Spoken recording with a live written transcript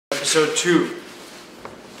Episode 2.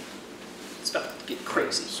 It's about to get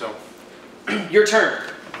crazy. So, your turn.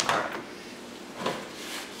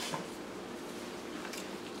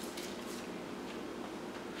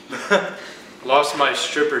 Alright. Lost my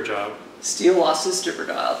stripper job. Steele lost his stripper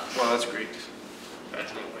job. Well, that's great.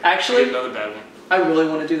 Actually, another bad one. I really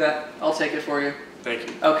want to do that. I'll take it for you. Thank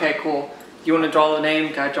you. Okay, cool. You want to draw the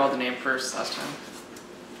name? Guy draw the name first last time.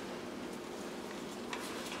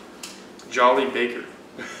 Jolly Baker.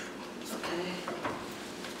 Okay.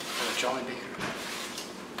 Jolly Baker.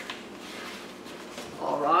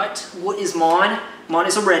 Alright. What is mine? Mine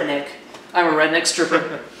is a redneck. I'm a redneck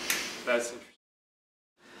stripper. That's interesting.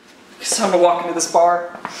 It's time to walk into this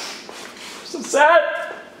bar. So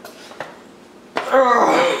sad.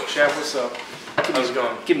 Yo, Chap, what's up? How's it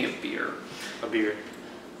going? Give me a beer. A beer.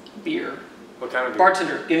 Beer. What kind of beer?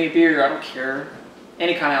 Bartender, give me a beer. I don't care.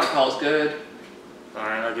 Any kind of alcohol is good.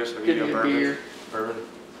 Alright, I guess I'll Give give me you a a bourbon. beer. Bourbon.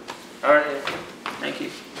 Alright. Thank you.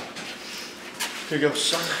 Here you go,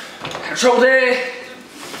 son. Had a trouble day.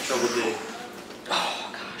 Trouble day.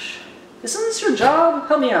 Oh gosh. Isn't this your job?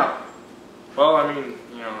 Help me out. Well, I mean,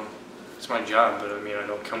 you know, it's my job, but I mean, I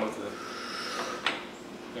don't come with the,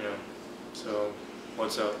 you know, so,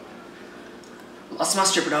 what's up? Lost my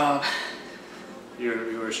stripper dog.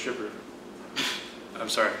 You were a stripper. I'm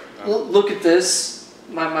sorry. Look at this.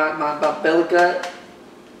 My belly gut.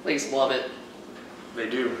 Ladies love it. They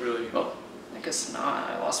do, really. Well, I guess not.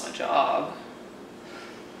 I lost my job.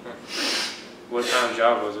 What kind of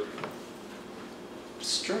job was it?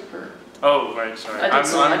 Stripper. Oh, right, sorry. I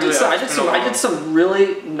did some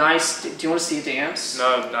really nice. Do you want to see a dance?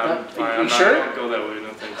 No, I'm fine. You sure? I don't go that way.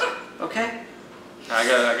 No thanks. Okay. I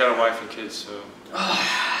got a wife and kids, so. I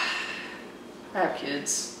have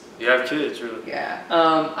kids. You have kids, really? Yeah.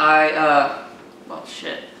 Well,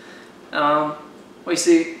 shit. Well, you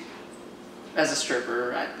see, as a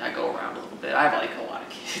stripper, I go around a little bit. I have like a lot of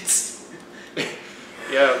kids.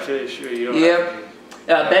 Yeah. Okay. Sure. You don't.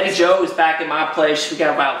 Yep. Betty Joe is back at my place. We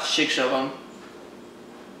got about 6 of them.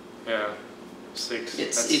 Yeah. 6.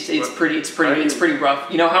 It's pretty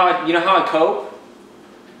rough. You know how I cope?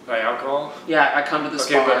 By alcohol? Yeah, I come to this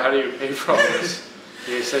bar. Okay, but how do you pay for all this?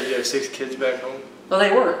 You said you have 6 kids back home? Well,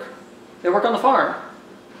 they work. They work on the farm.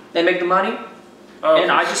 They make the money,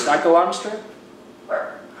 and I go out and strip.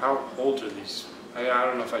 How old are these? I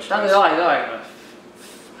don't know if I should. I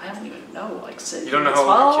don't even know. Like, say, you don't know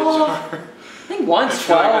how old your kids are? I think one's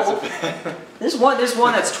 12. There's one that's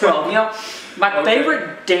 12. You know, my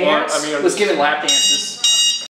favorite dance was giving lap dances